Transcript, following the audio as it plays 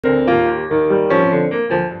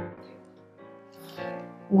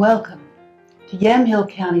Welcome to Yamhill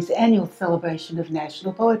County's annual celebration of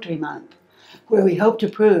National Poetry Month, where we hope to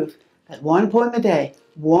prove that one poem a day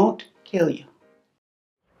won't kill you.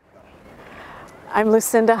 I'm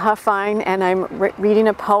Lucinda Huffine, and I'm reading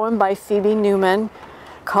a poem by Phoebe Newman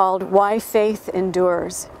called Why Faith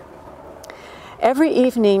Endures. Every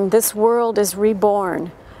evening this world is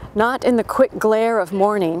reborn, not in the quick glare of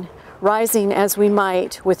morning, rising as we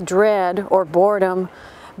might with dread or boredom,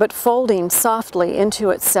 but folding softly into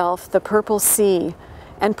itself the purple sea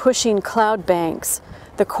and pushing cloud banks,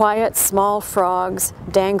 the quiet small frogs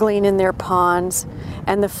dangling in their ponds,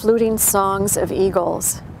 and the fluting songs of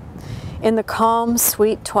eagles. In the calm,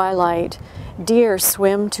 sweet twilight, deer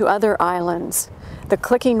swim to other islands. The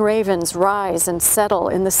clicking ravens rise and settle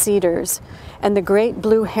in the cedars, and the great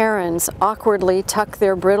blue herons awkwardly tuck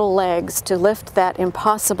their brittle legs to lift that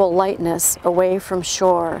impossible lightness away from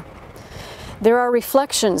shore. There are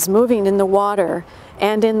reflections moving in the water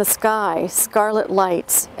and in the sky, scarlet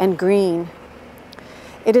lights and green.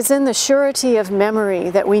 It is in the surety of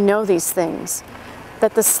memory that we know these things,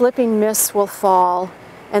 that the slipping mists will fall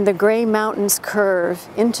and the gray mountains curve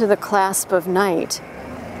into the clasp of night,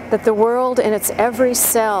 that the world in its every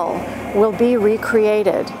cell will be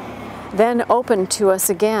recreated, then open to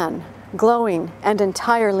us again, glowing and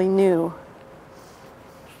entirely new.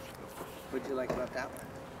 What did you like about that one?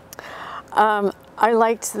 I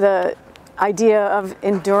liked the idea of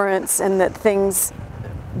endurance and that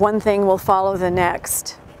one thing will follow the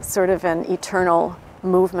next, sort of an eternal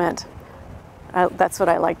movement. That's what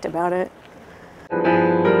I liked about it.